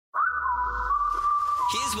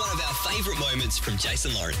Here's one of our favourite moments from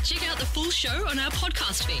Jason Lauren. Check out the full show on our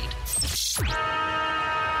podcast feed.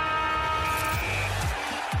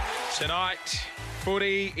 Tonight,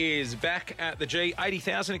 footy is back at the G.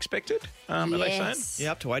 80,000 expected, are they saying?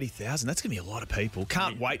 Yeah, up to 80,000. That's going to be a lot of people.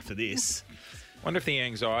 Can't wait for this. Wonder if the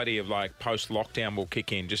anxiety of like post-lockdown will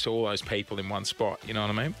kick in, just all those people in one spot, you know what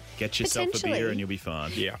I mean? Get yourself a beer and you'll be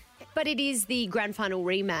fine. Yeah. But it is the grand final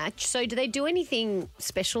rematch. So do they do anything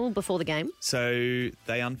special before the game? So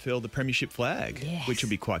they unfurl the premiership flag, which will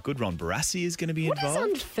be quite good. Ron Barassi is going to be involved. What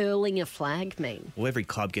does unfurling a flag mean? Well, every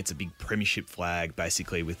club gets a big premiership flag,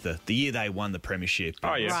 basically, with the year they won the premiership.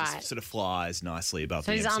 Oh, yeah. Right. It sort of flies nicely above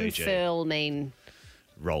So the does MCG. unfurl mean...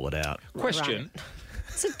 Roll it out. Question. Right.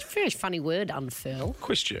 It's a very funny word, unfurl.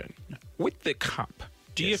 Question. With the cup,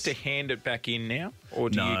 do you have to hand it back in now? Or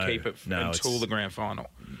do you keep it until the grand final?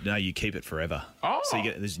 No, you keep it forever. Oh. So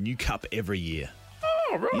there's a new cup every year.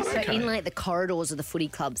 Oh, right. So Okay. in like the corridors of the footy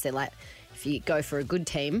clubs, they're like, if you go for a good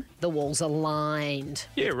team, the walls are lined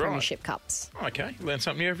with right. premiership cups. Okay, learn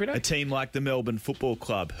something new every day. A team like the Melbourne Football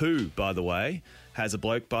Club, who, by the way, has a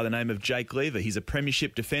bloke by the name of Jake Lever. He's a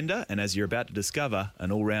premiership defender and, as you're about to discover,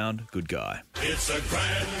 an all-round good guy. It's a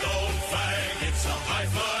grand old flag, it's a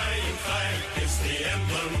high-flying flag, it's the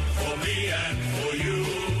emblem for me and for you.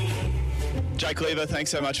 Jake Lever,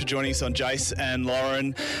 thanks so much for joining us on Jace and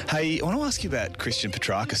Lauren. Hey, I want to ask you about Christian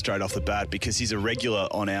Petrarca straight off the bat because he's a regular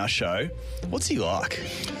on our show. What's he like?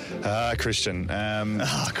 Christian.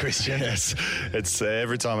 Christian. Yes. It's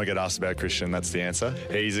every time I get asked about Christian, that's the answer.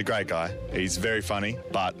 He's a great guy. He's very funny,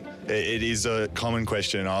 but it is a common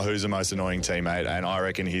question, who's the most annoying teammate? And I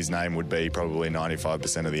reckon his name would be probably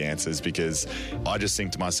 95% of the answers because I just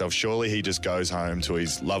think to myself, surely he just goes home to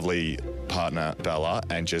his lovely partner, Bella,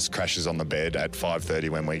 and just crashes on the bed at 5:30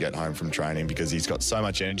 when we get home from training because he's got so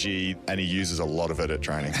much energy and he uses a lot of it at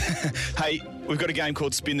training. Hey, we've got a game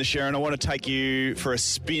called Spin the Sherrin. I want to take you for a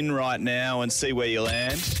spin right now and see where you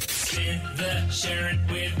land. Spin the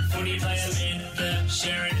Sherrin with footy players. Spin the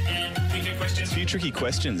Sherrin and pick a question. A few tricky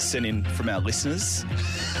questions sent in from our listeners.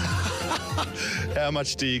 How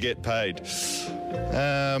much do you get paid?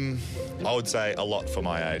 I would say a lot for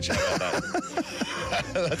my age. How about that?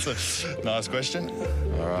 That's a nice question.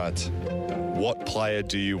 All right. What player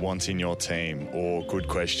do you want in your team? Or good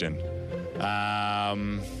question.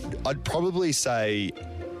 I'd probably say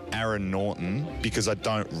Aaron Norton because I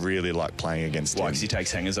don't really like playing against him. Why? Because he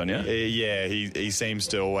takes hangers on you? Yeah, he seems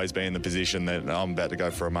to always be in the position that I'm about to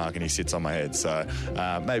go for a mark and he sits on my head. So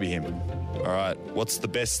maybe him. All right. What's the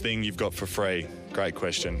best thing you've got for free? Great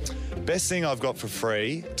question. Best thing I've got for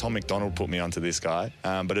free, Tom McDonald put me onto this guy,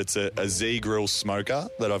 but it's a Z Grill smoker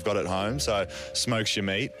that I've got at home. So smokes your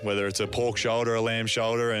meat, whether it's a pork shoulder, a lamb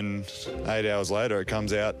shoulder, and 8 hours later it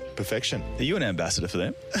comes out perfection. Are you an ambassador for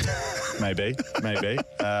them? Maybe.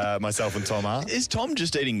 Myself and Tom are. Is Tom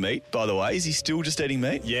just eating meat, by the way? Is he still just eating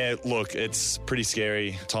meat? Yeah, look, it's pretty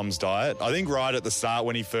scary, Tom's diet. I think right at the start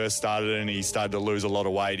when he first started and he started to lose a lot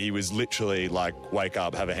of weight, he was literally like, wake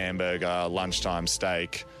up, have a hamburger, lunchtime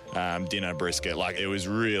steak, dinner brisket. Like, it was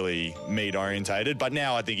really meat orientated. But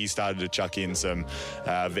now I think he started to chuck in some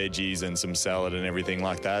veggies and some salad and everything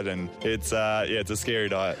like that. And it's a scary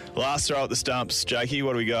diet. Last throw at the stumps. Jakey,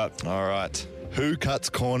 what do we got? All right. Who cuts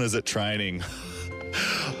corners at training?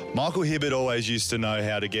 Michael Hibbert always used to know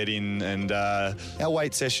how to get in, and our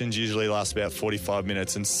weight sessions usually last about 45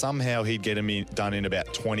 minutes, and somehow he'd get them done in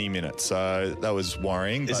about 20 minutes. So that was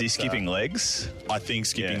worrying. Is he skipping legs? I think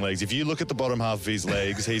skipping legs. If you look at the bottom half of his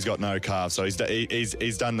legs, he's got no calves, so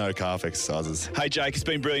he's done no calf exercises. Hey, Jake, it's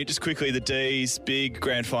been brilliant. Just quickly, the D's, big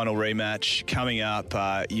grand final rematch coming up.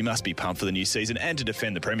 You must be pumped for the new season and to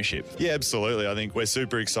defend the premiership. Yeah, absolutely. I think we're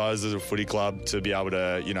super excited as a footy club to be able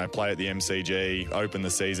to, play at the MCG, open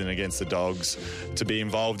the season against the Dogs, to be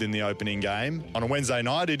involved in the opening game. On a Wednesday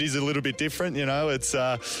night, it is a little bit different, it's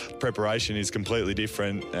preparation is completely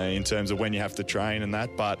different in terms of when you have to train and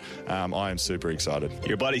that, but I am super excited.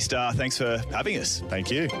 You're a bloody star. Thanks for having us. Thank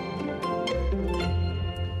you.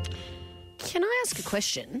 Can I ask a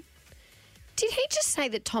question? Did he just say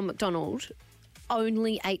that Tom McDonald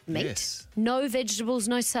only ate meat? Yes. No vegetables,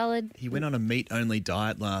 no salad? He went on a meat-only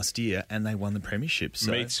diet last year and they won the premiership.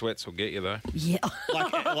 So. Meat sweats will get you, though. Yeah.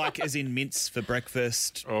 like as in mince for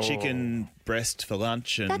breakfast, chicken breast for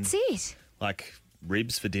lunch, and That's it. like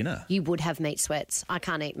ribs for dinner. You would have meat sweats. I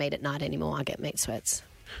can't eat meat at night anymore. I get meat sweats.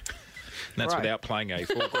 And that's without playing a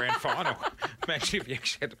full grand final. Imagine if you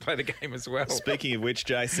actually had to play the game as well. Speaking of which,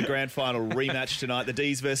 Jace, the grand final rematch tonight, the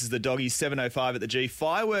D's versus the Doggies, 7:05 at the G.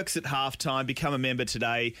 Fireworks at halftime. Become a member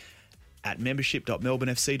today at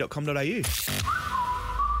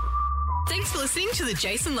membership.melbournefc.com.au. Thanks for listening to the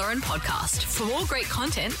Jason Lauren podcast. For more great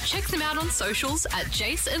content, check them out on socials at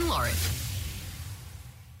Jason Lauren.